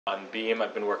on Beam.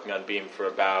 I've been working on Beam for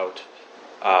about,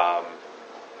 I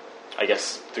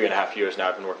guess, 3.5 years now.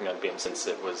 I've been working on Beam since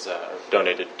it was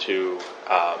donated to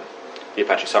the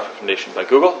Apache Software Foundation by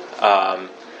Google.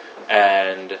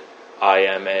 And I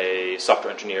am a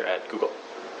software engineer at Google.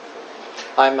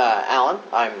 I'm Alan.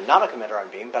 I'm not a committer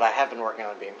on Beam, but I have been working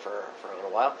on Beam for a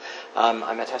little while.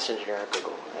 I'm a test engineer at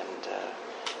Google, and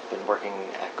been working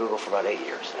at Google for about 8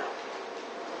 years now.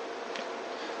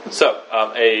 So,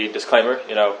 a disclaimer,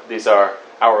 these are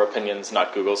our opinions,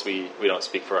 not Google's. We don't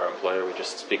speak for our employer, we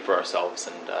just speak for ourselves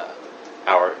and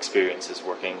our experiences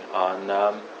working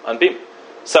on Beam.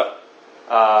 So,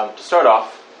 to start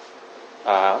off,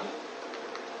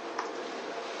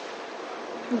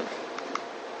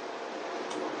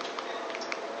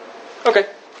 okay,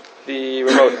 the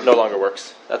remote no longer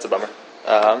works. That's a bummer.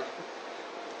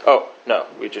 Oh, no,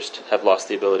 we just have lost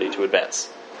the ability to advance.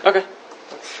 Okay,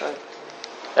 let's try.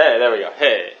 Hey, there we go.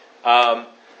 Hey,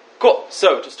 cool.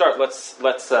 So to start, let's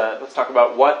talk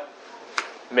about what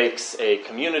makes a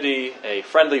community a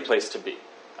friendly place to be.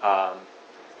 Off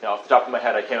the top of my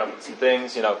head, I came up with some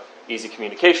things. Easy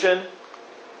communication,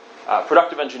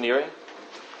 productive engineering.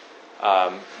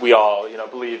 We all,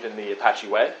 believe in the Apache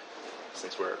way,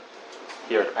 since we're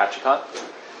here at ApacheCon.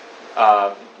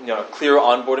 Clear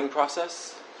onboarding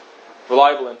process,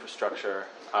 reliable infrastructure,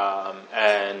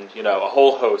 and a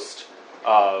whole host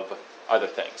of other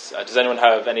things. Does anyone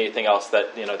have anything else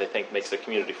that they think makes a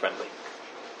community friendly?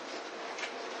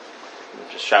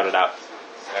 Just shout it out.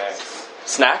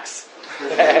 Snacks?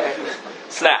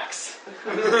 Snacks.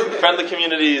 Friendly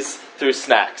communities through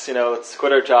snacks. Let's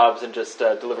quit our jobs and just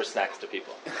deliver snacks to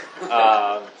people.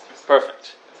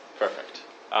 Perfect.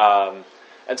 And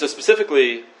so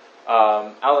specifically,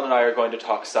 Alan and I are going to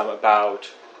talk some about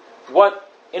what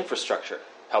infrastructure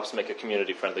helps make a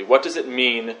community friendly. What does it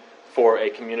mean for a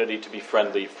community to be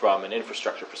friendly from an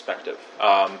infrastructure perspective?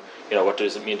 What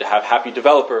does it mean to have happy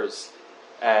developers?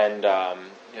 And,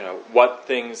 what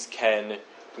things can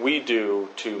we do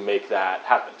to make that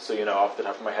happen? So, off the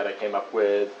top of my head, I came up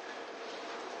with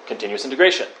continuous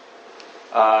integration.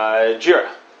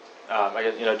 Jira. I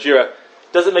guess, Jira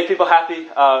doesn't make people happy.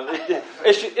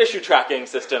 Issue tracking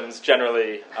systems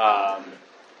generally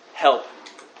help.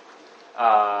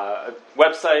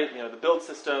 Website, the build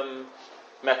system,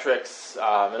 metrics,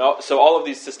 so all of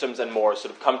these systems and more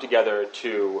sort of come together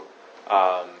to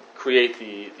create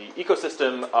the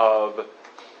ecosystem of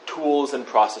tools and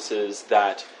processes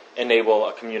that enable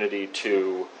a community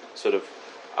to sort of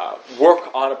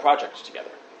work on a project together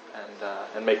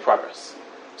and make progress.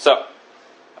 So,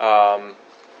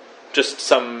 just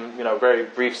some very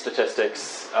brief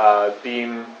statistics.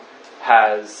 Beam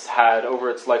has had over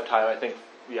its lifetime, I think,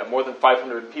 more than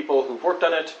 500 people who've worked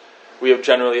on it. We have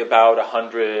generally about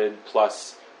 100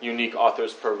 plus unique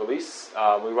authors per release.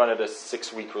 We run at a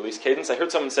 6-week release cadence. I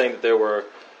heard someone saying that there were,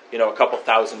 a couple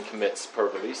thousand commits per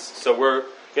release. So we're,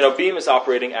 Beam is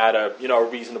operating at a, a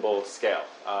reasonable scale,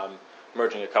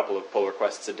 merging a couple of pull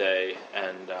requests a day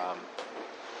and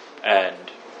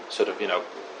sort of,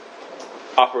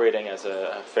 operating as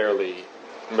a fairly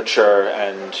mature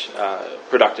and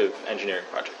productive engineering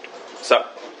project. So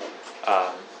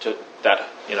that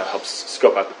helps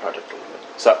scope out the project a little bit.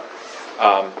 So,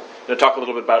 I'm going to talk a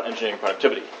little bit about engineering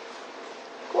productivity.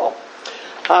 Cool.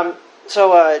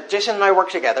 So Jason and I work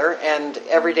together, and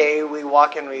every day we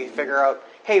walk and we figure out,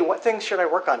 hey, what things should I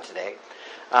work on today?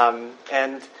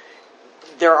 And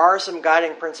there are some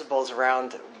guiding principles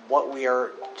around what we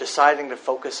are deciding to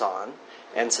focus on,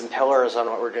 and some pillars on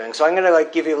what we're doing. So I'm going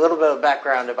to give you a little bit of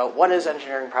background about what is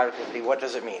engineering productivity, what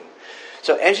does it mean?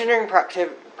 So engineering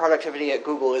productivity at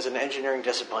Google is an engineering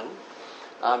discipline.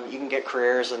 You can get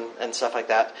careers and stuff like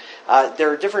that.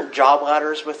 There are different job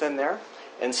ladders within there.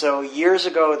 And so years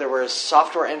ago, there was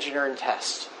software engineer and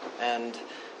test. And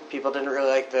people didn't really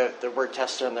like the word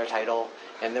tester in their title.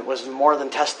 And it was more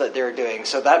than test that they were doing.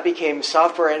 So that became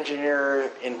software engineer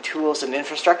in tools and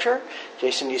infrastructure.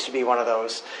 Jason used to be one of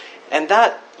those. And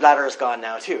that ladder is gone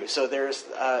now, too. So there's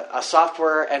a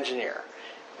software engineer.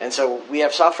 And so we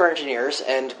have software engineers,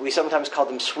 and we sometimes call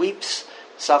them sweeps,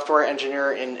 software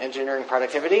engineer in engineering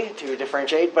productivity, to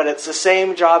differentiate. But it's the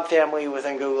same job family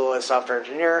within Google as software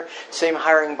engineer, same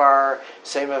hiring bar,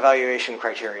 same evaluation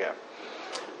criteria.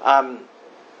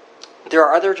 There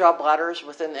are other job ladders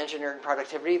within engineering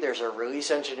productivity. There's a release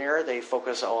engineer. They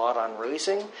focus a lot on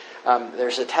releasing.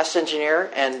 There's a test engineer,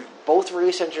 and both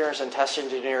release engineers and test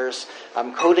engineers,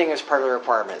 coding is part of the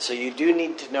requirement. So you do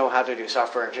need to know how to do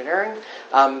software engineering,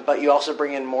 but you also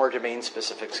bring in more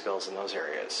domain-specific skills in those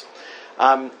areas.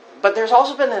 But there's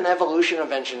also been an evolution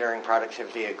of engineering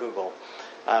productivity at Google.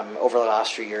 over the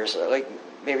last few years, like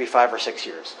maybe 5 or 6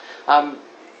 years. And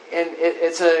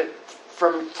it's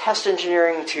from test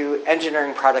engineering to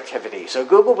engineering productivity. So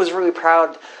Google was really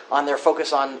proud on their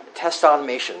focus on test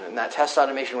automation, and that test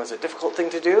automation was a difficult thing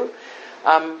to do.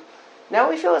 Now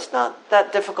we feel it's not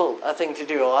that difficult a thing to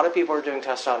do. A lot of people are doing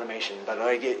test automation, but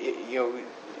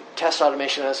test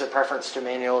automation has a preference to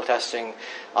manual testing,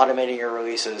 automating your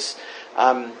releases.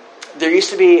 There used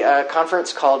to be a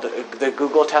conference called the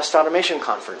Google Test Automation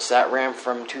Conference that ran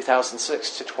from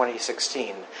 2006 to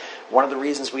 2016. One of the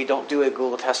reasons we don't do a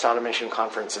Google Test Automation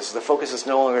Conference is the focus is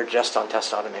no longer just on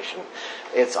test automation.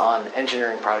 It's on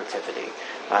engineering productivity.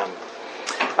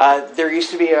 There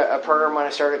used to be a program when I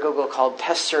started at Google called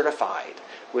Test Certified,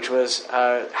 which was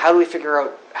how do we figure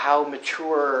out how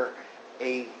mature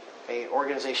a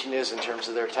organization is in terms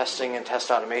of their testing and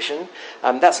test automation.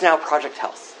 That's now Project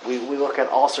Health. We look at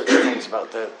all sorts of things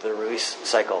about the release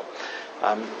cycle.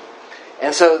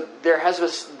 And so there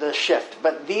has the shift.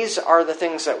 But these are the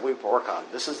things that we work on.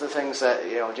 This is the things that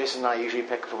Jason and I usually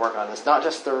pick to work on. It's not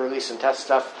just the release and test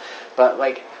stuff, but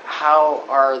like how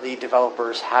are the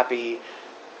developers happy,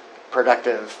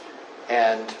 productive,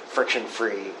 and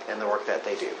friction-free in the work that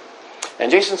they do.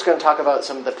 And Jason's going to talk about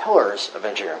some of the pillars of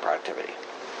engineering productivity.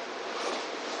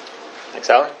 Thanks,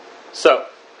 Alan. So,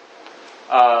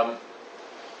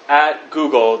 at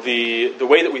Google, the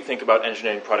way that we think about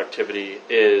engineering productivity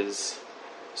is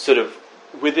sort of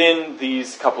within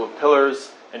these couple of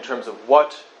pillars in terms of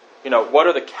what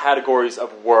are the categories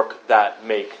of work that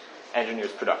make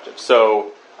engineers productive.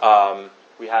 So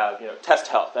we have test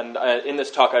health, and in this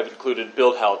talk I've included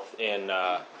build health in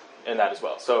that as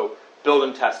well. So build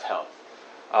and test health.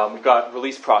 We've got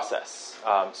release process.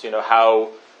 So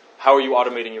how are you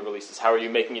automating your releases? How are you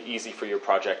making it easy for your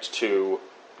project to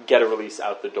get a release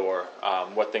out the door?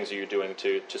 What things are you doing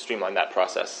to streamline that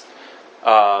process?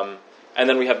 And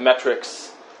then we have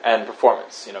metrics and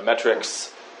performance.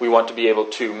 Metrics, we want to be able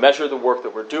to measure the work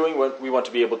that we're doing. We want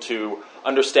to be able to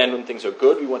understand when things are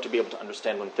good. We want to be able to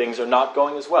understand when things are not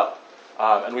going as well.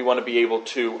 And we want to be able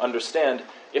to understand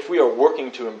if we are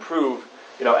working to improve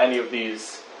any of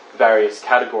these various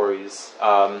categories.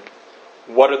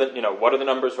 What are the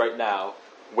numbers right now?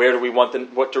 Where do we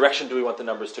want what direction do we want the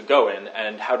numbers to go in?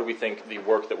 And how do we think the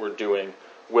work that we're doing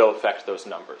will affect those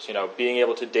numbers? Being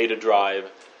able to data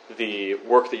drive the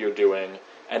work that you're doing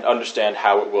and understand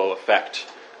how it will affect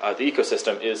the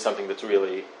ecosystem is something that's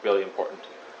really, really important.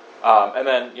 And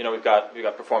then we've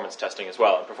got performance testing as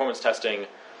well. And performance testing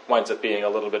winds up being a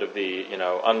little bit of the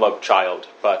unloved child,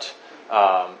 but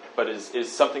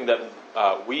is something that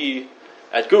we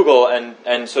at Google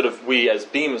and sort of we as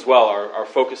Beam as well are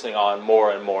focusing on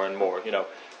more and more and more.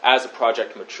 As a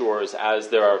project matures, as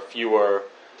there are fewer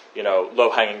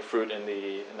low-hanging fruit in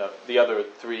the other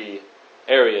three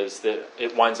areas, that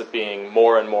it winds up being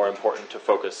more and more important to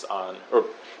focus on, or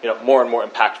more and more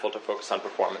impactful to focus on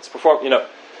performance.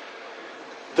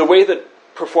 The way that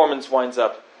performance winds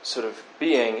up sort of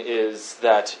being is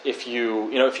that if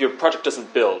your project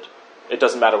doesn't build, it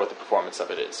doesn't matter what the performance of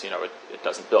it is. It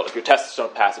doesn't build. If your tests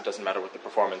don't pass, it doesn't matter what the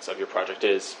performance of your project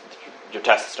is. Your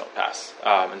tests don't pass,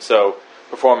 and so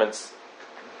performance,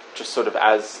 just sort of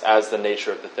as the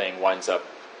nature of the thing, winds up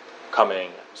coming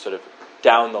sort of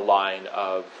down the line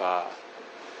of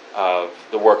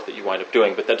the work that you wind up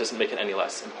doing. But that doesn't make it any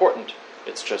less important.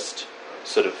 It's just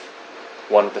sort of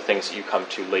one of the things that you come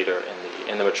to later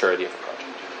in the maturity of the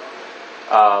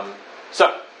project.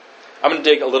 So I'm going to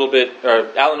dig a little bit,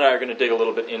 or Alan and I are going to dig a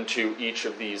little bit into each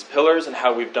of these pillars and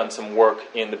how we've done some work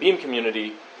in the Beam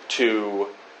community to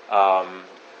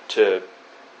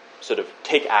sort of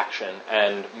take action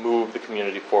and move the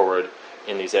community forward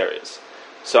in these areas.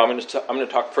 So I'm going to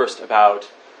talk first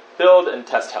about build and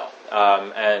test health,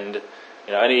 and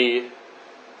any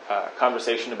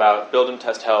conversation about build and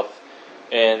test health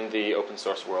in the open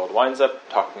source world winds up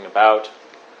talking about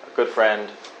a good friend,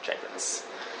 Jenkins.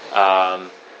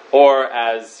 Or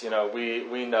as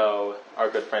we know our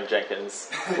good friend Jenkins,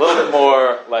 a little bit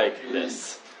more like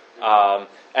this.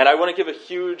 And I want to give a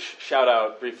huge shout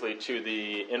out briefly to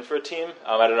the infra team.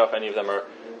 I don't know if any of them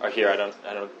are here. I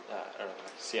don't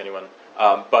see anyone.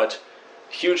 But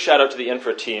huge shout out to the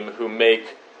infra team who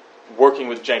make working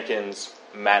with Jenkins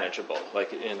manageable.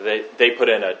 Like they put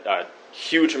in a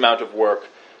huge amount of work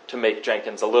to make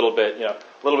Jenkins a little bit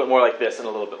more like this and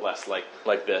a little bit less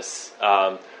like this.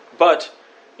 But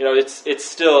it's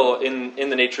still in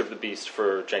the nature of the beast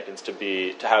for Jenkins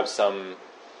to have some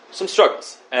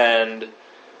struggles, and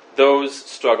those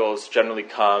struggles generally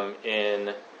come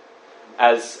in,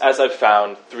 as I've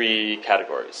found, three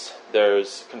categories.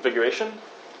 There's configuration,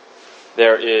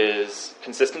 there is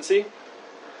consistency,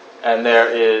 and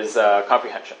there is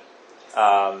comprehension.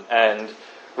 And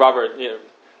Robert,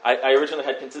 I originally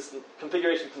had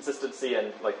configuration consistency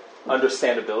and like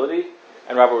understandability,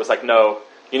 and Robert was like, no,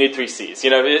 you need 3 C's.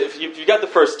 If you got the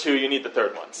first 2, you need the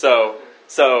third one.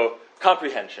 So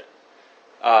comprehension.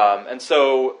 And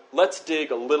so let's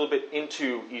dig a little bit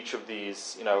into each of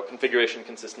these, configuration,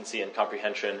 consistency, and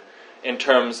comprehension in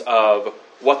terms of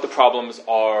what the problems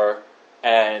are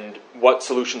and what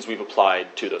solutions we've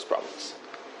applied to those problems.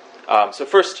 So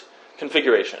first,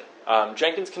 configuration.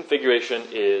 Jenkins configuration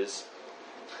is,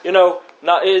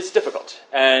 is difficult,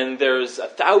 and there's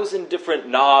 1,000 different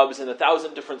knobs and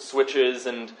 1,000 different switches,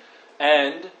 and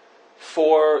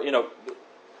for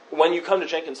when you come to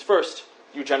Jenkins first,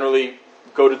 you generally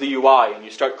go to the UI and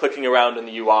you start clicking around in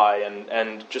the UI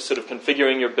and just sort of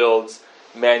configuring your builds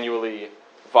manually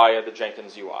via the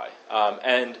Jenkins UI.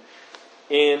 And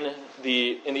in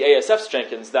the ASF's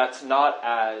Jenkins, that's not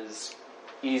as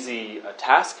easy a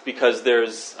task because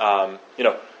there's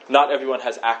not everyone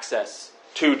has access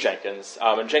to Jenkins,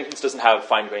 and Jenkins doesn't have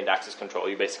fine-grained access control.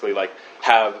 You basically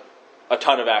have a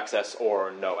ton of access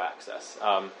or no access.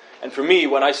 And for me,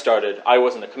 when I started, I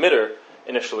wasn't a committer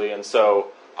initially, and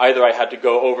so either I had to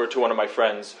go over to one of my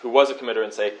friends who was a committer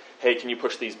and say, hey, can you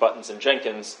push these buttons in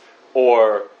Jenkins?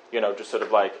 Or, just sort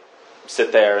of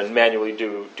sit there and manually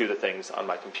do the things on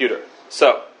my computer.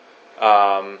 So,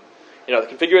 the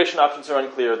configuration options are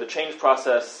unclear. The change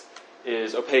process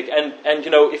is opaque. And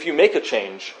if you make a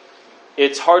change,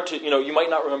 it's hard to, you might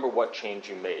not remember what change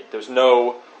you made. There's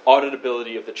no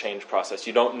auditability of the change process.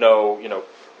 You don't know,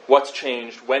 what's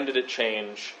changed, when did it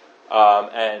change,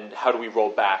 and how do we roll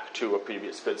back to a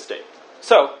previous good state.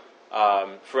 So,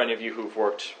 for any of you who've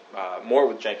worked more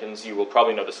with Jenkins, you will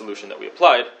probably know the solution that we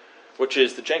applied, which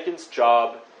is the Jenkins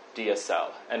job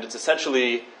DSL. And it's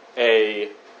essentially a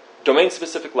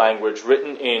domain-specific language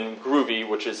written in Groovy,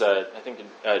 which is, I think,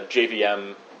 a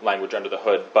JVM language under the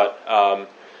hood. But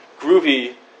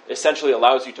Groovy essentially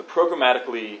allows you to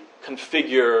programmatically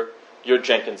configure your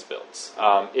Jenkins builds.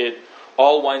 It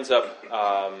all winds up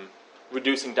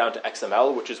reducing down to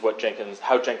XML, which is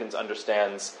how Jenkins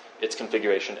understands its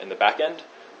configuration in the back end.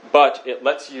 But it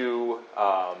lets you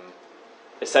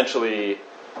essentially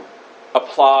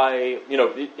apply,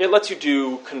 it lets you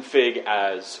do config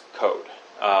as code,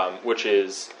 which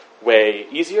is way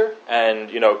easier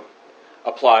and,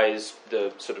 applies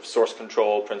the sort of source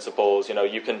control principles.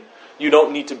 You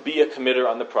don't need to be a committer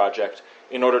on the project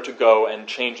in order to go and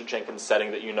change a Jenkins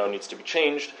setting that needs to be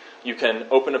changed. You can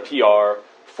open a PR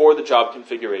for the job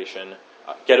configuration,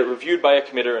 get it reviewed by a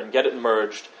committer and get it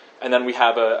merged, and then we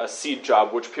have a seed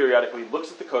job which periodically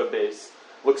looks at the code base,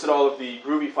 looks at all of the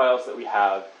Groovy files that we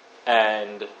have,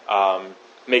 and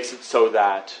makes it so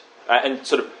that, and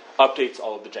sort of updates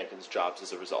all of the Jenkins jobs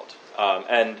as a result.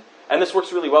 And this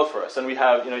works really well for us. And we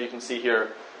have, you can see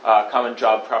here, common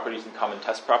job properties and common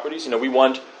test properties. We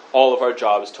want all of our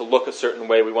jobs to look a certain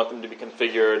way. We want them to be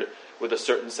configured with a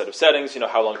certain set of settings.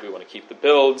 How long do we want to keep the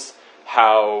builds?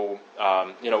 How,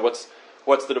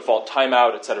 what's the default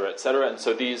timeout, et cetera, et cetera. And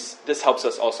so this helps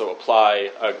us also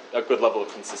apply a good level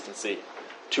of consistency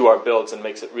to our builds and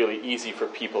makes it really easy for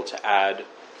people to add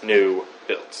new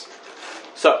builds.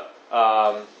 So,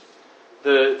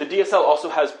 the DSL also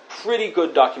has pretty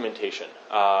good documentation.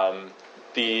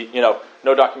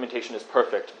 No documentation is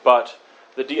perfect, but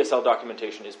the DSL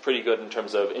documentation is pretty good in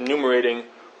terms of enumerating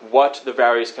what the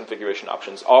various configuration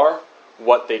options are,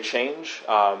 what they change,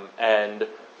 and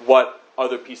what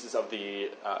other pieces of the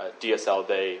DSL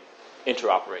they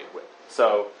interoperate with.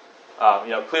 So,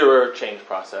 clearer change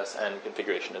process and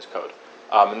configuration as code.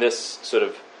 And this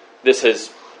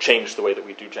has changed the way that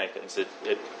we do Jenkins.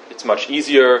 It's much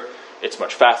easier, it's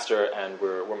much faster, and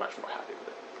we're much more happy with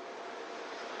it.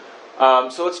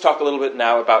 So let's talk a little bit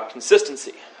now about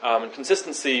consistency. In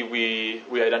consistency, we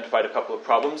identified a couple of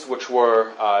problems, which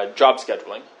were job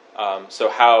scheduling. So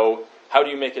how do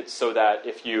you make it so that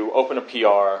if you open a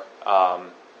PR,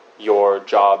 your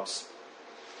jobs,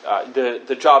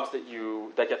 the jobs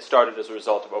that get started as a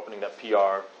result of opening that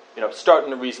PR, start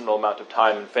in a reasonable amount of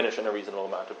time and finish in a reasonable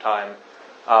amount of time.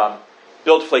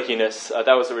 Build flakiness.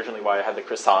 That was originally why I had the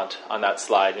croissant on that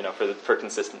slide, for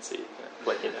consistency,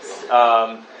 flakiness.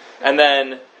 And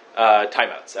then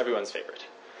timeouts, everyone's favorite.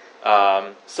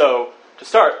 So to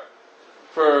start,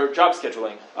 for job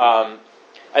scheduling,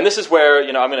 and this is where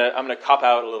I'm gonna cop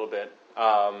out a little bit.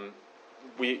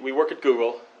 We work at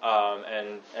Google,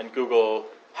 and Google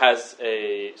has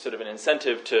a sort of an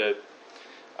incentive to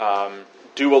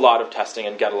do a lot of testing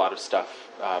and get a lot of stuff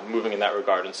moving in that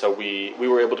regard. And so we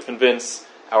were able to convince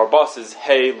our bosses,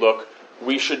 hey, look,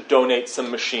 we should donate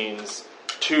some machines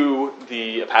to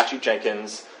the Apache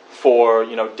Jenkins for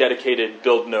dedicated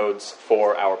build nodes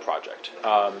for our project,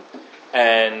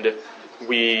 and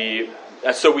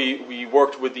so we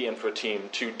worked with the infra team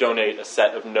to donate a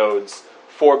set of nodes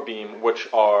for Beam, which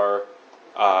are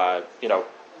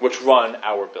which run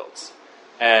our builds,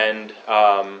 and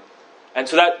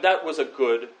so that was a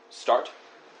good start.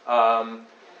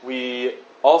 We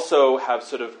also have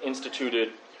sort of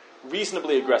instituted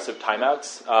reasonably aggressive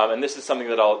timeouts, and this is something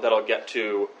that I'll get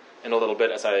to in a little bit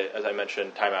as I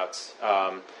mentioned timeouts.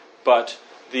 But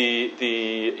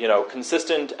the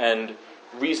consistent and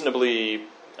reasonably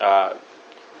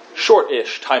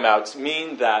short-ish timeouts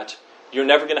mean that you're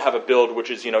never going to have a build which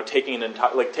is taking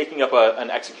taking up an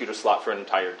executor slot for an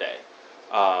entire day,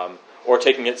 or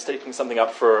taking something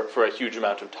up for a huge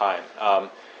amount of time.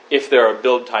 If there are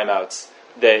build timeouts,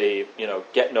 they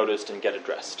get noticed and get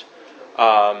addressed.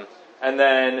 And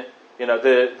then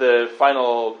the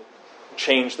final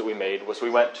change that we made was we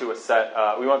went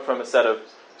from a set of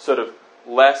sort of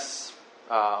less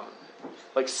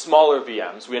smaller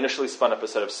VMs. We initially spun up a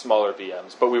set of smaller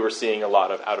VMs, but we were seeing a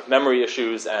lot of out-of-memory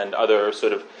issues and other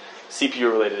sort of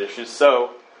CPU-related issues.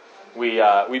 So we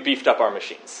beefed up our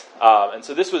machines, and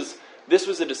so this was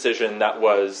a decision that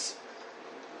was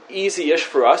easy-ish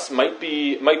for us. Might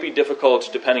be difficult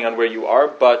depending on where you are,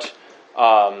 but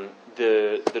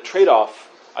the trade-off,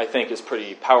 I think, is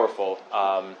pretty powerful.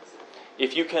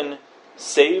 If you can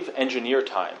save engineer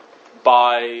time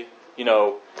by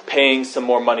paying some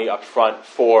more money up front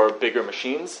for bigger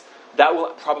machines, that will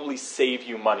probably save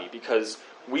you money, because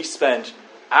we spent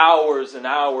hours and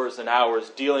hours and hours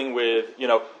dealing with,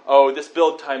 oh, this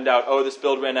build timed out, oh, this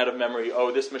build ran out of memory,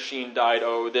 oh, this machine died,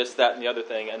 oh, this, that, and the other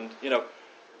thing. And,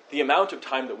 the amount of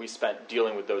time that we spent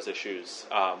dealing with those issues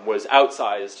was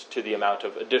outsized to the amount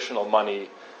of additional money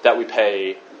that we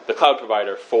pay the cloud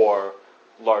provider for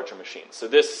larger machines. So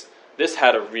this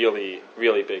had a really,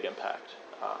 really big impact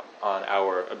on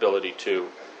our ability to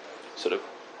sort of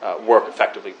work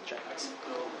effectively with Jenkins.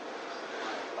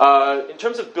 In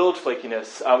terms of build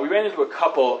flakiness, we ran into a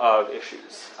couple of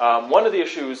issues. One of the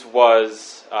issues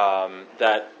was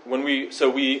that when we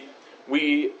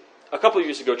a couple of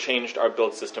years ago changed our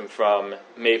build system from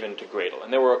Maven to Gradle,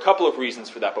 and there were a couple of reasons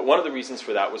for that. But one of the reasons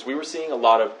for that was we were seeing a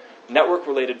lot of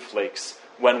network-related flakes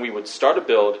when we would start a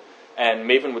build, and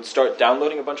Maven would start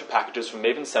downloading a bunch of packages from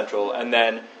Maven Central, and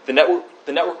then the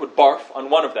network would barf on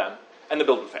one of them, and the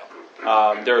build would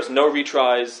fail. There's no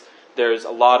retries. There's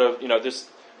a lot of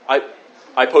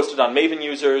I posted on Maven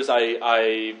users.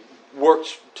 I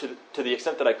worked to the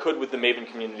extent that I could with the Maven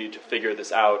community to figure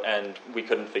this out, and we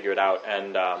couldn't figure it out.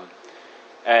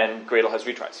 And Gradle has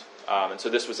retries, and so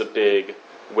this was a big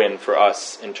win for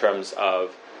us in terms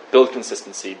of build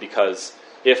consistency, because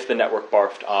if the network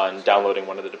barfed on downloading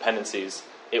one of the dependencies,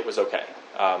 it was okay.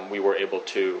 We were able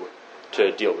to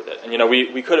deal with it, and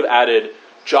we could have added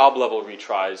job level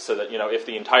retries so that if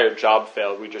the entire job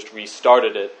failed, we just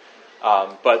restarted it.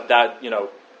 But that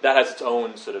that has its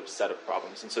own sort of set of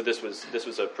problems, and so this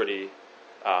was a pretty.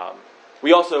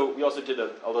 We also did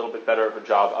a little bit better of a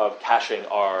job of caching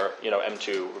our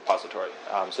M2 repository,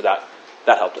 so that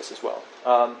helped us as well.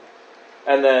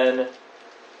 And then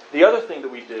the other thing that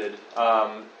we did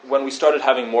when we started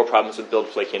having more problems with build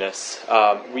flakiness,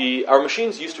 our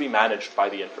machines used to be managed by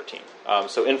the infra team.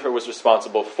 So infra was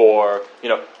responsible for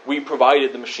we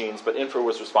provided the machines, but infra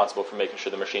was responsible for making sure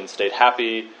the machines stayed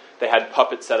happy. They had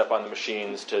Puppet set up on the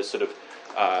machines to sort of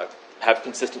have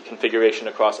consistent configuration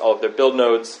across all of their build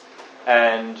nodes.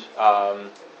 And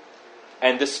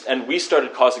we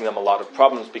started causing them a lot of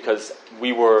problems because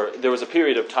there was a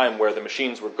period of time where the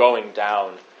machines were going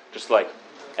down just like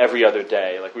every other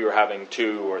day. Like we were having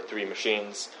 2 or 3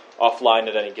 machines offline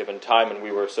at any given time, and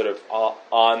we were sort of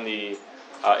on the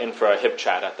infra hip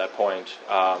chat at that point,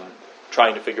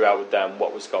 trying to figure out with them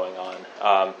what was going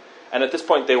on. And at this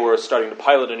point, they were starting to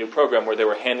pilot a new program where they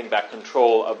were handing back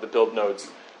control of the build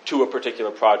nodes to a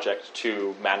particular project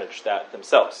to manage that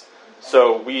themselves.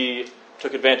 So we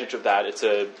took advantage of that. It's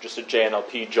just a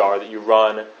JNLP jar that you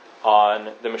run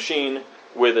on the machine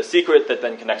with a secret that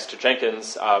then connects to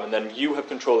Jenkins, and then you have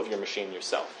control of your machine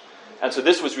yourself. And so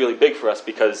this was really big for us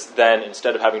because then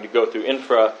instead of having to go through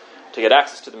infra to get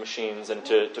access to the machines and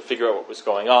to figure out what was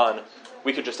going on,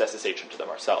 we could just SSH into them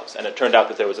ourselves. And it turned out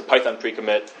that there was a Python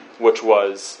pre-commit which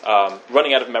was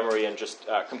running out of memory and just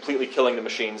completely killing the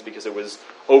machines because it was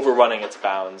overrunning its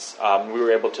bounds. We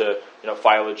were able to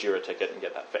file a Jira ticket and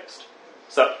get that fixed.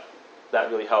 So that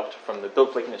really helped from the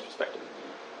build flakiness perspective.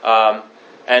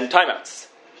 And timeouts.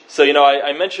 So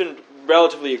I mentioned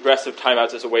relatively aggressive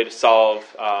timeouts as a way to solve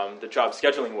the job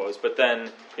scheduling woes, but then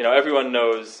everyone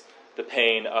knows the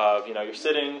pain of you're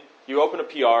sitting you open a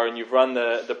PR and you've run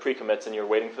the pre-commits and you're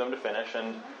waiting for them to finish,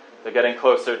 and they're getting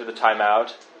closer to the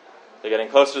timeout. They're getting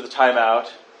closer to the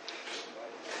timeout,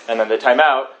 and then they time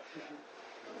out,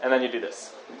 and then you do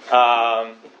this.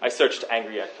 I searched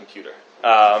angry at computer.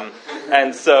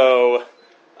 And so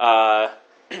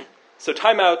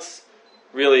timeouts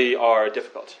really are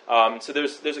difficult. So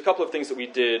there's a couple of things that we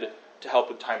did to help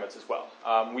with timeouts as well.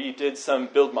 We did some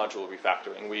build module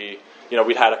refactoring. We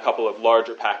had a couple of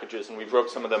larger packages, and we broke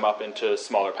some of them up into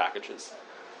smaller packages.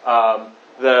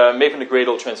 The Maven to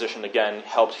Gradle transition, again,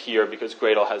 helped here because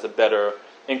Gradle has a better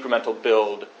incremental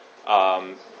build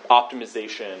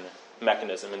optimization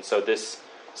mechanism, and so this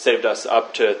saved us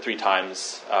up to 3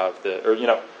 times of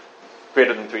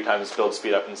greater than 3 times build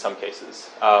speed up in some cases.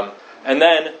 And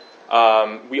then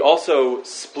we also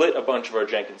split a bunch of our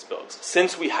Jenkins builds.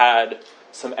 Since we had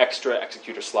some extra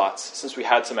executor slots, since we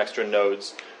had some extra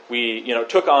nodes, we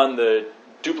took on the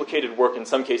duplicated work in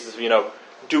some cases of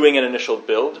doing an initial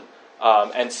build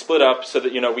and split up so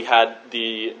that we had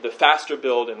the faster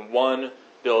build in one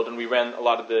build, and we ran a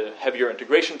lot of the heavier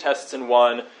integration tests in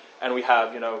one, and we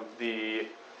have the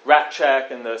rat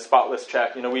check and the spotless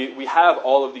check. We have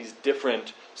all of these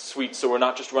different suites, so we're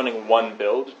not just running one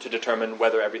build to determine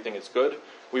whether everything is good.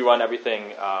 We run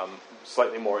everything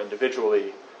slightly more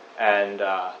individually and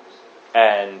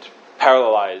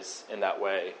parallelize in that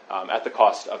way at the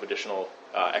cost of additional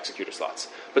executor slots.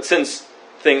 But since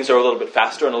things are a little bit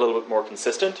faster and a little bit more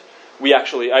consistent, we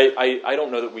actually, I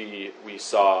don't know that we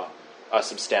saw a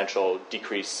substantial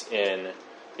decrease in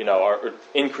or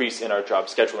increase in our job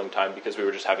scheduling time because we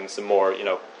were just having some more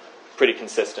pretty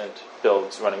consistent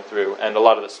builds running through, and a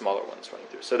lot of the smaller ones running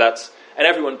through. So and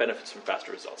everyone benefits from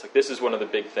faster results. This is one of the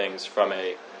big things from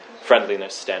a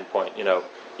friendliness standpoint.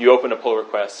 You open a pull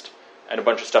request and a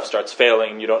bunch of stuff starts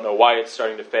failing. You don't know why it's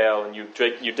starting to fail, and you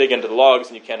dig into the logs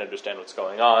and you can't understand what's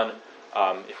going on.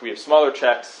 If we have smaller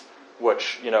checks,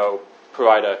 which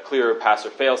provide a clearer pass or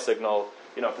fail signal,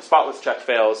 if the spotless check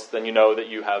fails, then you know that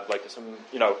you have some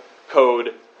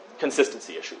code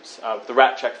consistency issues. If the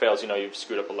rat check fails, you've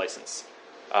screwed up a license,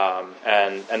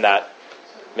 and that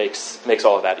makes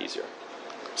all of that easier.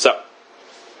 So,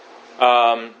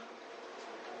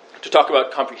 to talk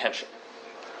about comprehension,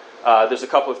 there's a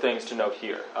couple of things to note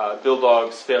here: build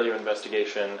logs, failure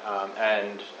investigation,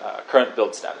 and current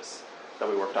build status that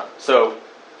we worked on. So,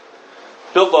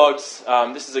 build logs.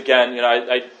 This is again,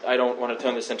 I don't want to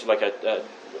turn this into a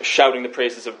shouting the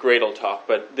praises of Gradle talk,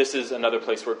 but this is another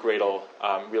place where Gradle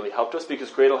really helped us,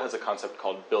 because Gradle has a concept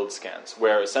called build scans,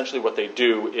 where essentially what they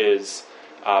do is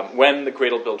when the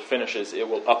Gradle build finishes, it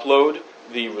will upload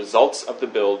the results of the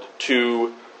build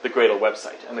to the Gradle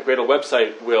website, and the Gradle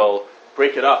website will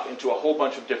break it up into a whole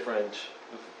bunch of different,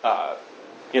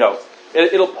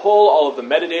 it'll pull all of the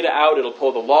metadata out, it'll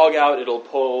pull the log out, it'll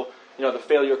pull the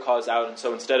failure cause out, and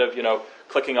so instead of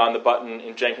clicking on the button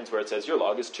in Jenkins where it says your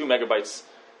log is 2 megabytes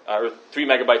or 3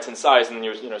 megabytes in size, and then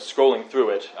you're scrolling through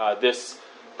it, this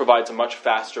provides a much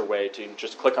faster way to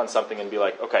just click on something and be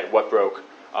like, okay, what broke?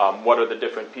 What are the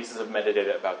different pieces of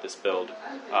metadata about this build?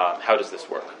 How does this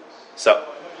work? So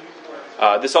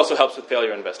this also helps with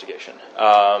failure investigation.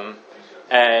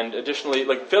 And additionally,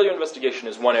 failure investigation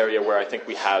is one area where I think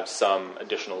we have some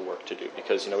additional work to do,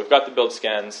 because we've got the build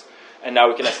scans, and now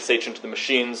we can SSH into the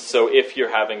machines. So if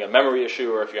you're having a memory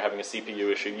issue or if you're having a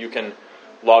CPU issue, you can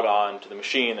log on to the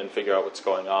machine and figure out what's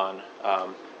going on.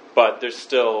 But there's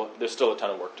still a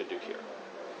ton of work to do here.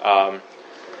 And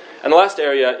the last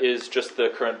area is just the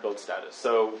current build status.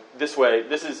 So this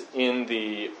is in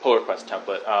the pull request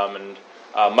template, and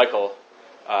Michael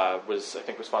was, I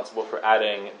think, responsible for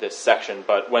adding this section.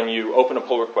 But when you open a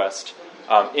pull request,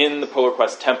 in the pull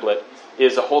request template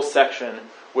is a whole section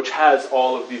which has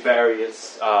all of the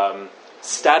various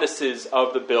statuses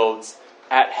of the builds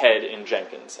at head in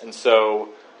Jenkins. And so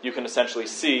you can essentially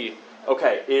see,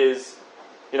 okay,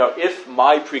 if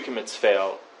my pre-commits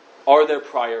fail, are there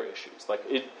prior issues?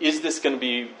 Is this going to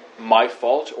be my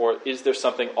fault, or is there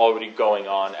something already going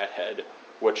on at head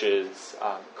which is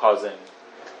causing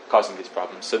these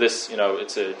problems? So this,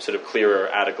 it's a sort of clearer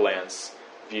at-a-glance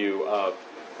view of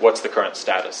what's the current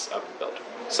status of the build.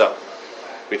 So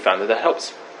we found that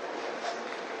helps.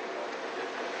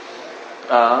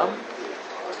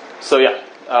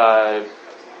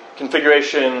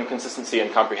 Configuration, consistency,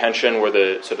 and comprehension were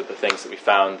the sort of the things that we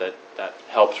found that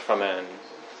helped from a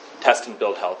test and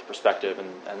build health perspective,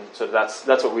 and so that's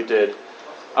what we did.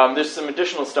 There's some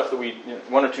additional stuff that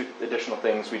one or two additional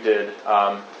things we did.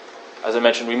 As I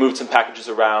mentioned, we moved some packages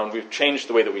around. We've changed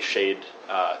the way that we shade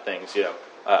things,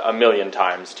 a million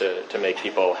times to make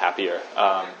people happier.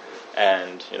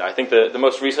 And I think the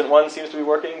most recent one seems to be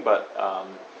working, but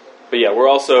But yeah, we're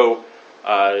also,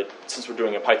 since we're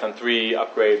doing a Python 3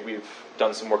 upgrade, we've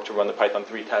done some work to run the Python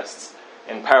 3 tests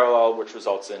in parallel, which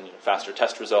results in faster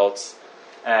test results.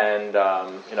 And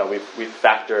we've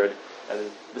factored.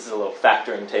 This is a little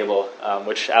factoring table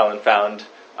which Alan found.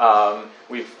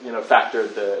 We've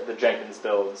factored the Jenkins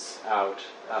builds out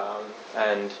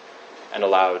and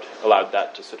allowed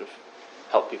that to sort of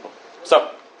help people.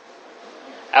 So,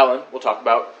 Alan will talk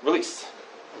about release.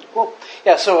 Cool.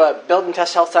 Yeah, so build and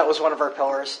test health, that was one of our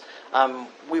pillars.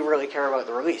 We really care about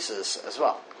the releases as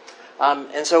well.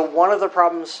 And so one of the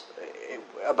problems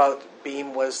about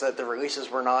Beam was that the releases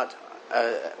were not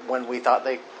when we thought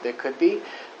they could be.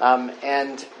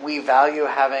 And we value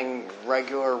having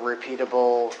regular,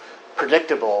 repeatable,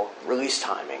 predictable release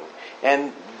timing.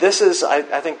 And this is, I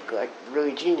think, like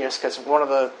really genius, because one of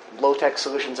the low-tech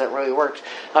solutions that really worked,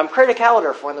 create a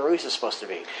calendar for when the release is supposed to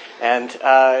be. And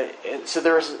so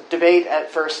there was debate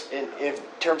at first in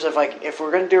terms of, like, if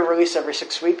we're going to do a release every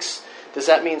 6 weeks, does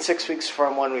that mean 6 weeks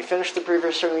from when we finish the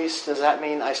previous release? Does that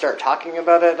mean I start talking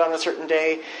about it on a certain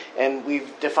day? And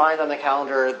we've defined on the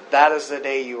calendar that is the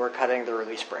day you are cutting the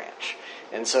release branch.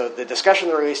 And so the discussion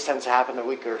of the release tends to happen a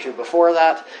week or two before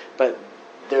that, but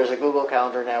there's a Google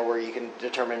Calendar now where you can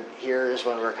determine here is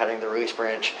when we're cutting the release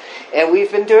branch. And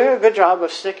we've been doing a good job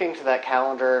of sticking to that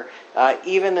calendar,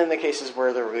 even in the cases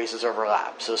where the releases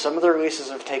overlap. So some of the releases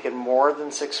have taken more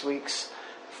than 6 weeks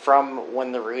from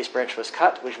when the release branch was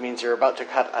cut, which means you're about to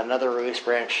cut another release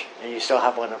branch and you still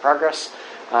have one in progress.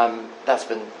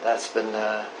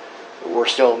 We're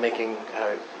still making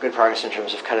good progress in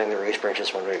terms of cutting the release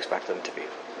branches when we expect them to be.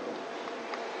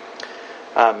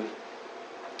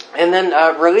 And then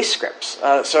release scripts.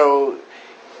 So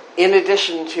in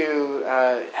addition to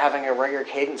having a regular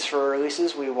cadence for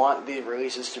releases, we want the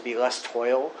releases to be less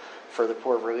toil for the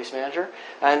poor release manager.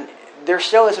 And there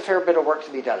still is a fair bit of work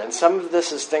to be done. And some of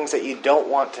this is things that you don't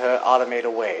want to automate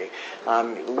away.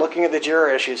 Looking at the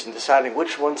JIRA issues and deciding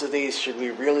which ones of these should we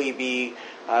really be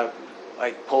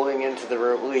pulling into the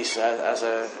release as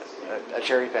a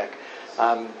cherry pick.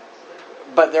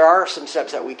 But there are some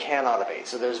steps that we can automate.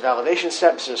 So there's validation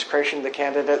steps, there's creation of the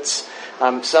candidates.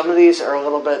 Some of these are a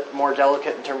little bit more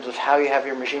delicate in terms of how you have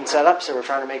your machine set up, so we're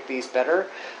trying to make these better.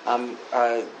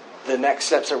 The next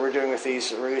steps that we're doing with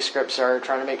these release scripts are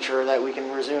trying to make sure that we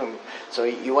can resume. So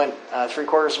you went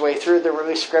 3/4 way through the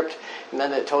release script, and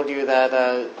then it told you that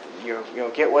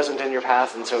Git wasn't in your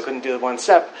path, and so it couldn't do the one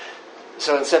step.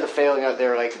 So instead of failing out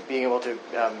there, like being able to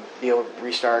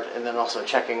restart, and then also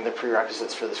checking the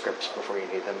prerequisites for the scripts before you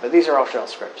need them. But these are all shell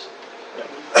scripts. Yeah.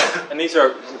 And these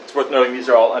are, it's worth noting, these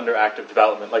are all under active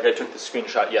development. Like I took the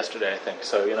screenshot yesterday, I think.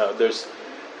 So, there's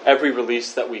every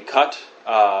release that we cut,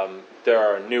 there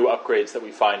are new upgrades that we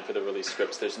find for the release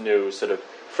scripts. There's new sort of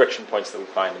friction points that we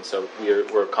find. And so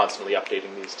we're constantly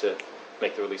updating these to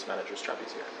make the release manager's job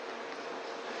easier.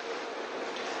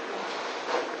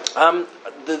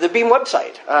 The Beam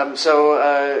website.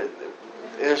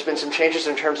 There's been some changes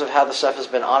in terms of how the stuff has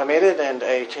been automated and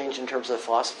a change in terms of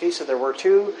philosophy. So there were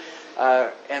two,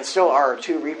 and still are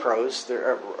two repositories.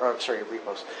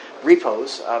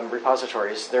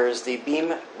 There is the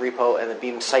Beam repo and the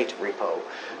Beam site repo.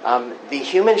 The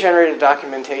human-generated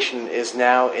documentation is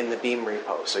now in the Beam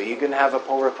repo. So you can have a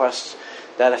pull request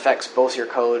that affects both your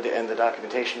code and the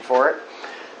documentation for it.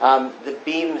 The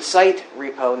Beam site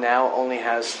repo now only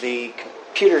has the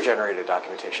computer-generated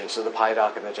documentation, so the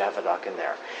PyDoc and the JavaDoc in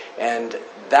there. And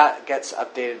that gets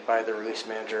updated by the release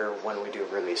manager when we do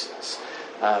releases.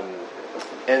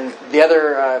 And the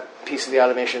other piece of the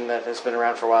automation that has been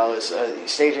around for a while is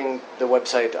staging the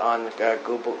website on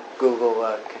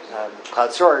Google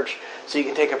Cloud Storage, so you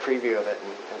can take a preview of it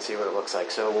and see what it looks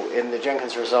like. So in the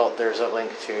Jenkins result, there's a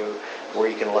link to where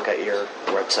you can look at your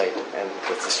website and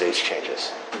with the stage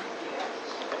changes.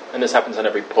 And this happens on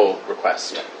every pull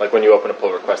request. Yeah. Like when you open a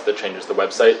pull request that changes the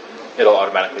website, it'll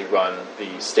automatically run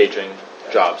the staging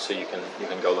job, so you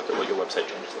can go look at what your website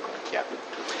changes look like. Yeah.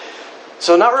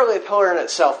 So not really a pillar in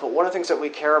itself, but one of the things that we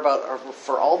care about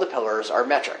for all the pillars are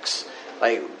metrics.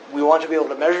 Like we want to be able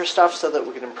to measure stuff so that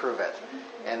we can improve it,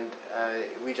 and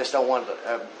we just don't want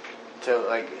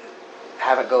to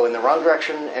have it go in the wrong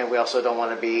direction, and we also don't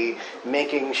want to be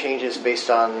making changes based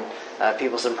on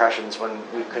people's impressions when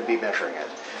we could be measuring it.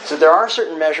 So there are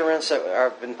certain measurements that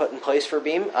have been put in place for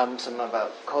Beam, some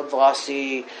about code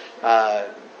velocity,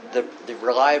 the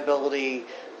reliability,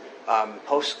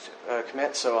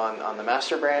 post-commit, so on the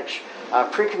master branch.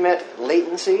 Pre-commit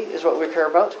latency is what we care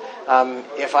about.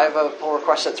 If I have a pull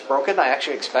request that's broken, I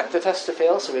actually expect the test to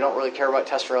fail, so we don't really care about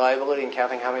test reliability and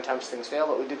counting how many times things fail,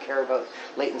 but we do care about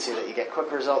latency, that you get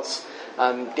quick results.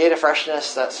 Data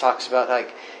freshness, that talks about,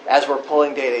 like, as we're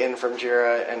pulling data in from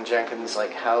Jira and Jenkins,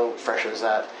 like, how fresh is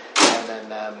that?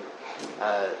 And then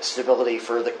stability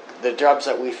for the jobs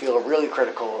that we feel are really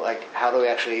critical, like how do we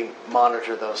actually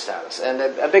monitor those status. And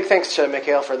a big thanks to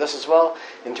Mikhail for this as well,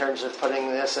 in terms of putting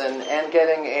this in and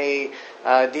getting a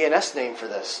DNS name for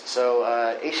this. So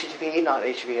HTTP, not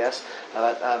HTTPS,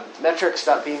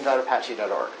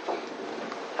 metrics.beam.apache.org.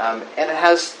 And it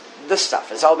has this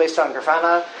stuff. It's all based on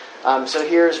Grafana. So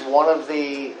here's one of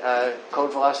the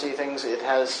code velocity things. It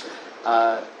has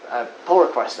pull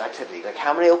request activity, like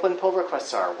how many open pull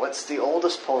requests are, what's the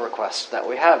oldest pull request that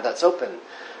we have that's open.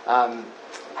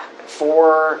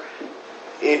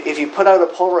 If you put out a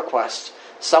pull request,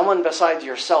 someone besides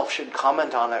yourself should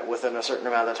comment on it within a certain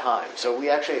amount of time. So we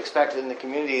actually expect in the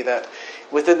community that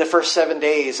within the first 7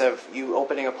 days of you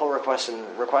opening a pull request and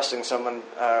requesting someone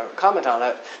comment on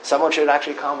it, someone should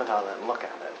actually comment on it and look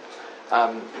at it.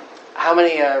 How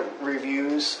many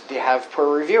reviews do you have per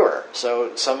reviewer?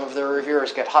 So some of the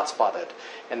reviewers get hotspotted,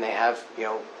 and they have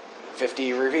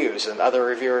 50 reviews, and other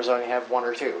reviewers only have 1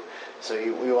 or 2. So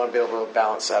we want to be able to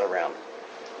balance that around.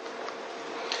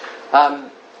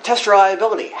 Test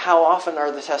reliability. How often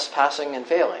are the tests passing and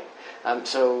failing?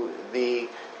 So the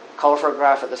colorful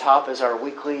graph at the top is our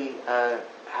weekly.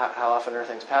 How often are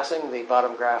things passing? The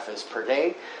bottom graph is per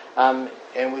day.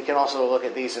 And we can also look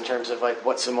at these in terms of like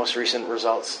what's the most recent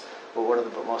results. Well, what are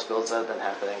the most builds that have been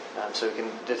happening? So we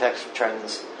can detect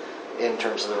trends in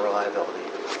terms of the reliability.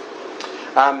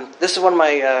 This is one of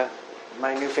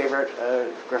my new favorite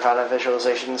Grafana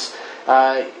visualizations.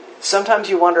 Sometimes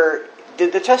you wonder,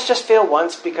 did the test just fail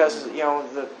once because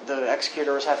the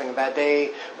executor was having a bad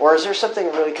day, or is there something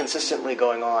really consistently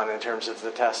going on in terms of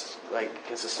the test like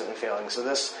consistently failing? So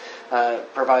this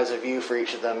provides a view for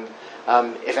each of them.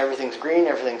 If everything's green,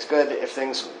 everything's good. If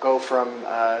things go from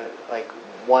like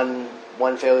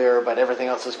one failure, but everything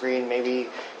else is green, maybe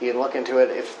you can look into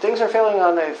it. If things are failing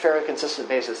on a fairly consistent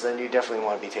basis, then you definitely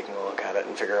want to be taking a look at it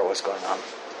and figure out what's going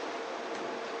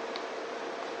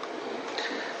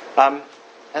on.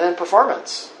 And then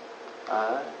performance. Do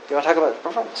you want to talk about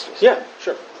performance, Jason? Yeah,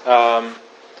 sure.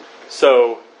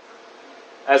 So,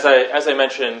 as I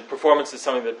mentioned, performance is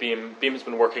something that Beam has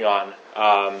been working on,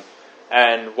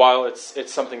 and while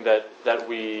it's something that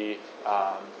we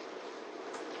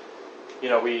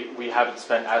we haven't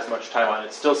spent as much time on,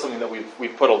 it's still something that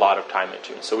we've put a lot of time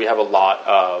into. So we have a lot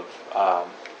of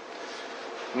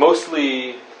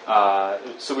mostly.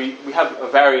 So we have a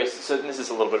various. So this is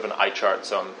a little bit of an eye chart,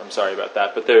 so I'm sorry about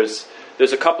that. But there's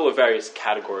a couple of various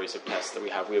categories of tests that we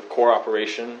have. We have core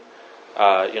operation.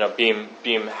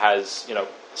 Beam has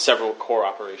several core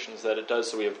operations that it does.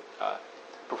 So we have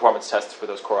performance tests for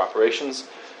those core operations.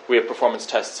 We have performance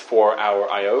tests for our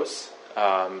IOs.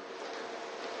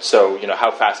 So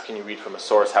how fast can you read from a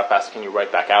source? How fast can you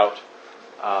write back out?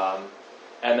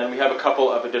 And then we have a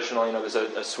couple of additional, there's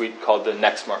a suite called the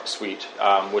Nextmark suite,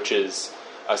 which is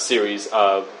a series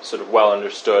of sort of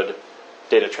well-understood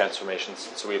data transformations.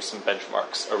 So we have some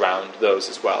benchmarks around those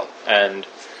as well. And,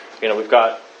 we've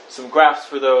got some graphs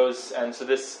for those, and so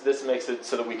this makes it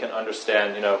so that we can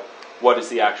understand, what is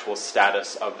the actual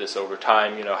status of this over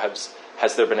time?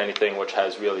 Has there been anything which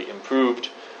has really improved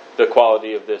the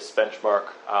quality of this benchmark?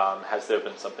 Has there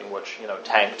been something which,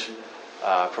 tanked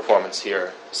performance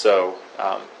here? So,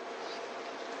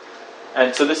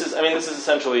 and so this is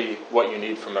essentially what you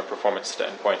need from a performance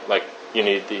standpoint. Like, you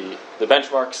need the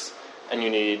benchmarks, and you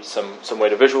need some way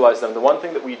to visualize them. The one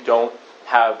thing that we don't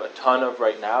have a ton of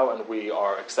right now, and we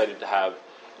are excited to have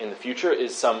in the future,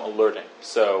 is some alerting.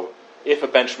 So if a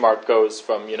benchmark goes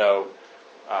from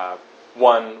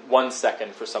 1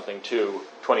 second for something to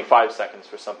 25 seconds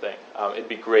for something, it'd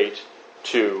be great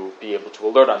to be able to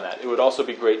alert on that. It would also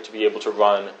be great to be able to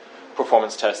run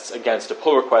performance tests against a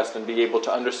pull request and be able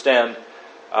to understand,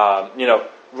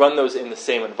 run those in the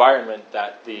same environment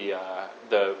that the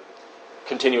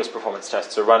continuous performance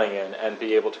tests are running in, and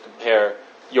be able to compare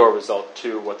your result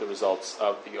to what the results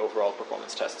of the overall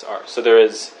performance tests are. So there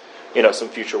is, some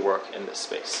future work in this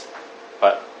space.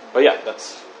 But yeah,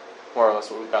 that's more or less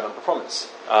what we've got on performance.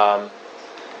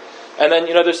 And then,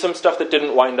 there's some stuff that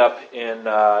didn't wind up in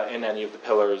any of the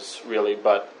pillars, really,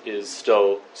 but is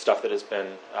still stuff that has been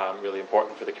really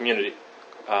important for the community.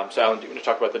 So, Alan, do you want to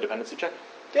talk about the dependency check?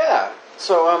 Yeah.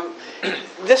 So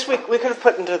this week we could have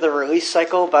put into the release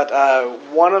cycle, but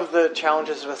one of the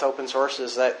challenges with open source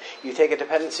is that you take a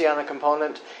dependency on a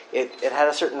component, it had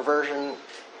a certain version,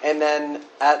 and then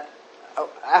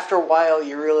after a while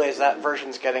you realize that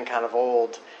version's getting kind of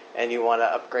old, and you want to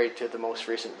upgrade to the most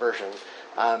recent version.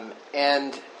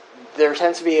 And there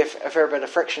tends to be a fair bit of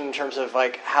friction in terms of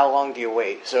like how long do you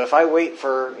wait. So if I wait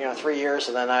for 3 years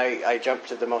and then I jump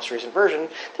to the most recent version,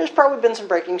 there's probably been some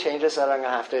breaking changes that I'm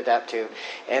going to have to adapt to.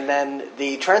 And then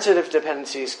the transitive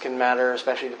dependencies can matter,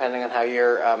 especially depending on how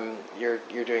you're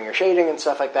doing your shading and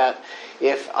stuff like that.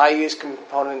 If I use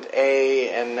component A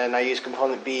and then I use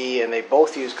component B and they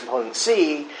both use component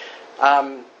C,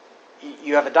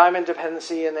 you have a diamond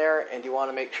dependency in there, and you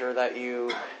want to make sure that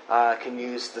you can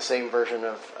use the same version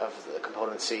of the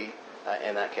component C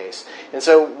in that case. And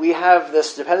so we have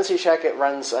this dependency check. It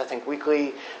runs, I think,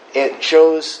 weekly. It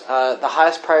shows the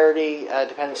highest priority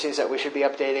dependencies that we should be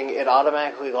updating. It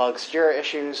automatically logs Jira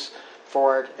issues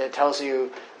for it. It tells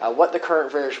you what the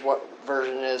current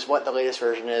version is, what the latest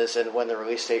version is, and when the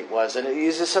release date was. And it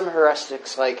uses some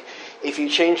heuristics like if you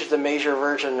change the major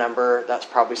version number, that's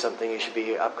probably something you should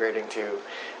be upgrading to.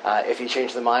 If you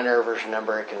change the minor version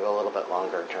number, it can go a little bit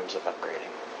longer in terms of upgrading.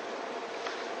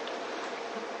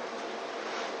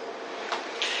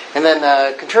 And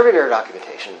then contributor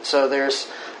documentation. So there's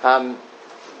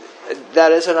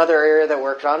that is another area that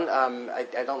worked on. I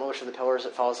don't know which of the pillars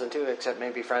it falls into, except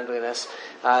maybe friendliness.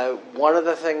 One of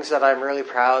the things that I'm really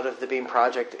proud of the Beam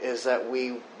project is that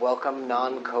we welcome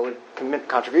non-code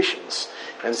contributions.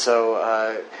 And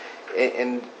so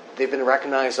and they've been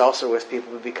recognized also with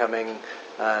people becoming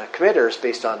committers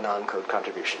based on non-code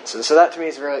contributions. And so that to me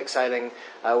is really exciting.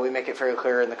 We make it very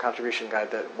clear in the contribution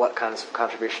guide that what kinds of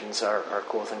contributions are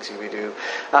cool things you would do.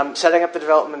 Setting up the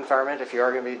development environment if you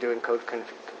are going to be doing code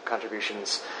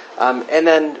contributions. And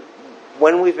then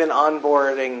when we've been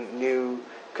onboarding new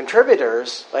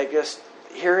contributors, like just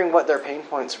hearing what their pain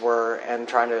points were and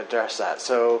trying to address that.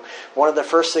 So one of the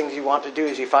first things you want to do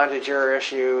is you find a Jira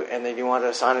issue and then you want to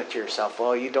assign it to yourself.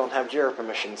 Well, you don't have Jira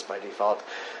permissions by default.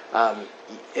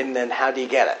 And then how do you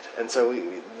get it? And so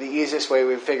the easiest way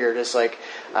we've figured is like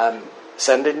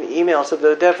send an email to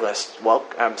the dev list. Well,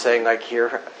 I'm saying like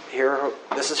here,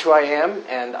 this is who I am,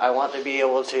 and I want to be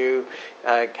able to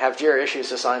have Jira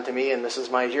issues assigned to me, and this is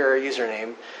my Jira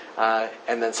username,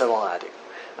 and then someone will add you.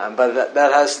 But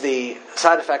that has the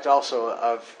side effect also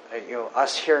of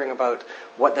us hearing about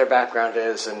what their background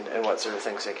is and what sort of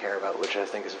things they care about, which I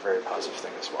think is a very positive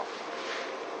thing as well.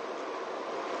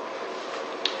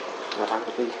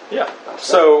 Yeah.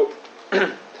 So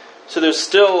there's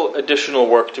still additional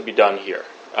work to be done here.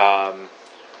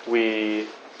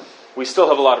 We still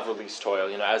have a lot of release toil.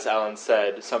 As Alan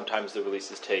said, sometimes the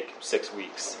releases take 6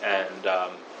 weeks and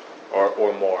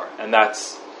or more, and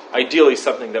that's ideally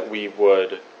something that we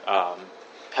would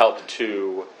help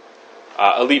to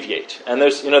alleviate. And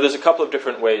there's a couple of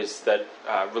different ways that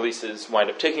releases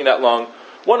wind up taking that long.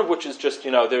 One of which is just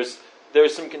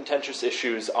there's some contentious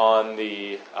issues on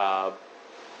the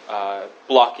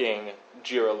blocking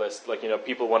Jira list. Like,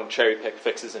 people want to cherry pick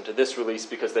fixes into this release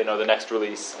because they know the next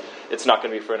release, it's not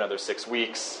going to be for another 6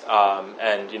 weeks,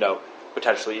 and,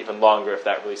 potentially even longer if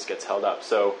that release gets held up.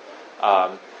 So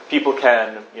people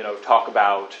can, talk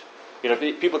about,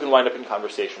 people can wind up in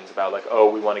conversations about like, oh,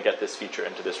 we want to get this feature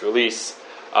into this release,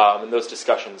 and those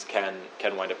discussions can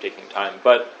wind up taking time.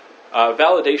 But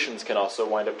validations can also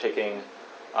wind up taking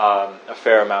a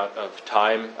fair amount of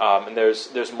time, and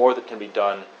there's more that can be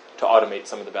done to automate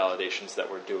some of the validations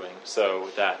that we're doing, so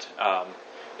that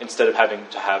instead of having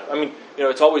to have,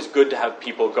 it's always good to have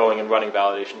people going and running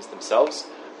validations themselves,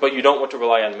 but you don't want to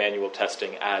rely on manual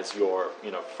testing as your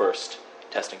first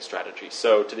testing strategy.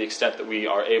 So to the extent that we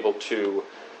are able to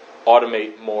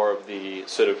automate more of the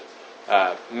sort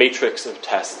of matrix of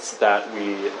tests that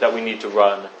we need to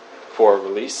run for a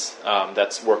release,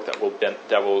 that's work that will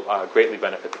greatly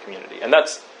benefit the community. And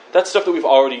that's stuff that we've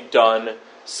already done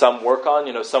some work on.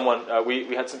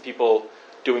 We had some people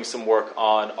doing some work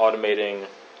on automating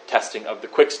testing of the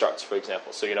quick starts, for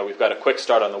example. So we've got a quick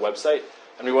start on the website,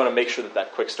 and we want to make sure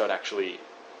that quick start actually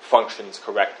functions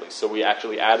correctly. So we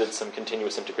actually added some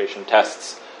continuous integration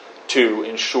tests to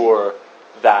ensure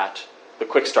that the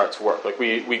quick starts work. Like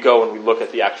we go and we look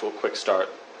at the actual quick start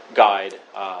guide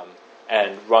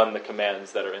and run the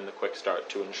commands that are in the quick start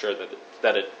to ensure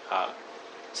that it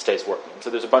stays working.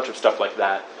 So there's a bunch of stuff like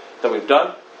that we've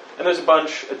done, and there's a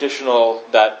bunch additional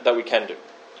that we can do.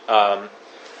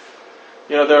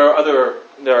 There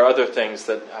are other things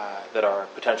that are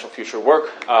potential future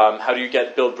work. How do you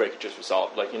get build breakages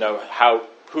resolved? Like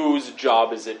whose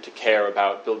job is it to care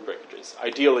about build breakages?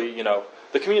 Ideally,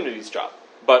 the community's job.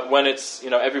 But when it's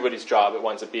everybody's job, it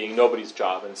winds up being nobody's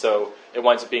job, and so it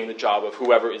winds up being the job of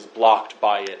whoever is blocked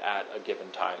by it at a given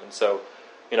time. And so,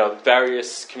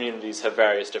 various communities have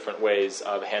various different ways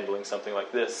of handling something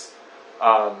like this.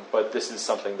 But this is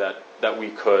something that we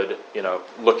could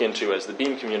look into as the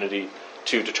Beam community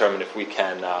to determine if we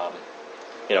can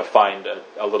find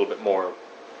a little bit more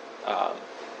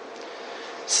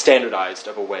standardized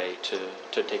of a way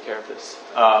to take care of this.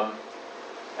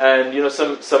 And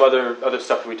some other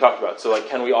stuff that we talked about. So like,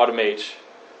 can we automate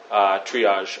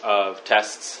triage of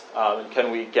tests? And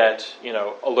can we get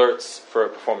alerts for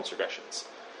performance regressions?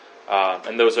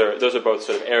 And those are both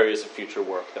sort of areas of future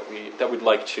work that we'd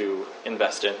like to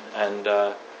invest in,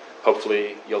 and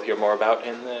hopefully you'll hear more about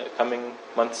in the coming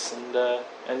months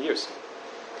and years.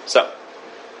 So.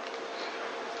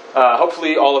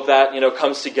 Hopefully all of that,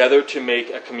 comes together to make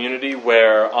a community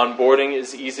where onboarding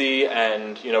is easy,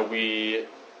 and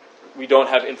we don't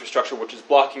have infrastructure which is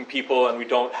blocking people, and we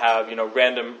don't have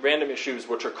random issues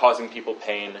which are causing people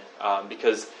pain.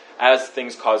 Because as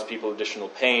things cause people additional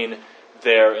pain,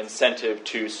 their incentive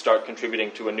to start contributing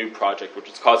to a new project which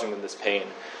is causing them this pain,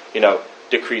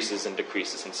 decreases and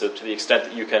decreases. And so, to the extent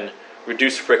that you can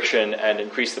reduce friction and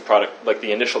increase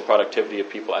the initial productivity of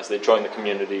people as they join the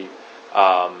community.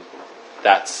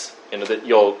 That's that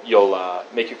you'll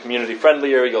make your community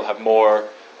friendlier. You'll have more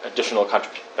additional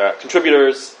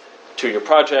contributors to your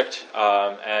project,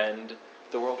 and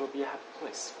the world will be a happy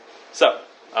place. So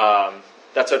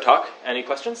that's our talk. Any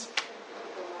questions?